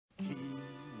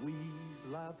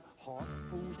alive. Hot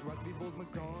fools, rugby balls,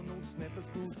 McDonald's, snapper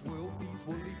schools, world beast,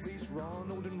 woolly fleece,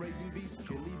 Ronald and raisin beast,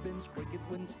 chili bins, cricket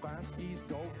wins, grass skis,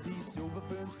 dog teas, silver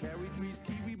ferns, carry trees,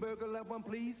 Kiwiburger, love one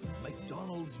please.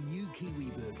 McDonald's new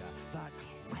Kiwiburger, the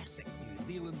classic New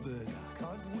Zealand burger.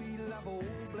 Cause we love all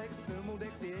blacks, thermal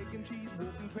decks, egg and cheese,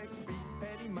 walking tracks, beef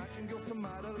patty, much and gills,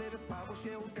 tomato, lettuce, purple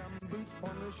shells, gum boots,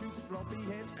 ponga shoots, floppy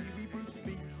hats, kiwi fruits,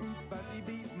 beetroot, fuzzy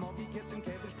bees, moggy cats and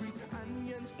cabbage trees,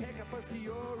 onions, cacapus,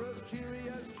 Kioras,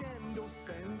 Cheerios, jandals,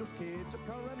 sandals, ketchup,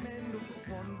 coromandos,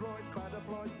 swan rice,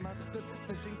 butterflies, mustard,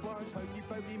 fishing flies, hokey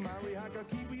pokey, Murray hugger,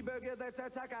 Kiwiburger, that's our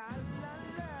tucker. La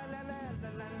la la la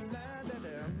la la la.